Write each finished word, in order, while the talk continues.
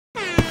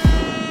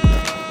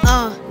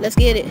let's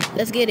get it,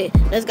 let's get it,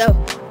 let's go.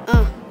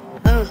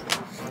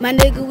 My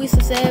nigga, we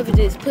some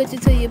savages. Put you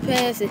till you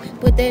pass it.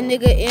 Put that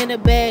nigga in a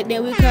bag,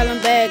 then we call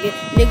him bagging.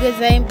 Niggas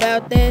ain't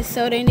bout that,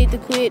 so they need to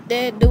quit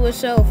that. Do a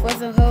show for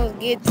some hoes,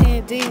 get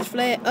 10 G's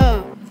flat.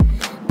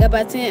 Got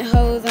about 10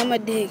 hoes on my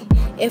dick.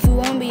 If you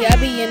want me, I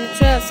be in the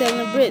trap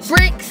selling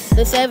bricks.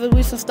 The savage,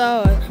 we some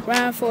stars,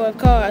 riding for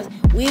cars.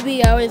 We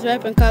be always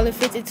rapping, call it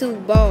 52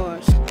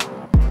 bars.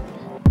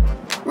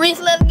 Reese,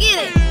 let's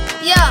get it.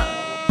 Yeah.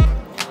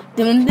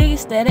 Them niggas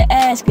steady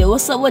asking,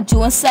 what's up with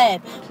you and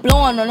Sad?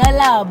 Blowing on that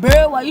loud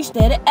bird while you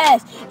steady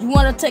ask. You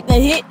wanna take a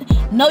hit?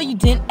 No, you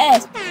didn't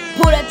ask.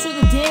 Pull that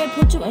trigger, then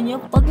put you in your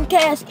fucking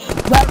cash.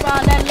 Ride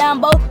around that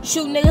Lambo,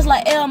 shoot niggas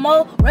like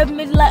Elmo, rapping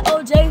me like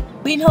OJ,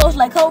 beating hoes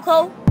like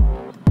Coco.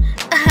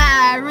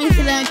 Reese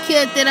done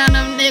killed it on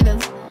them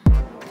niggas.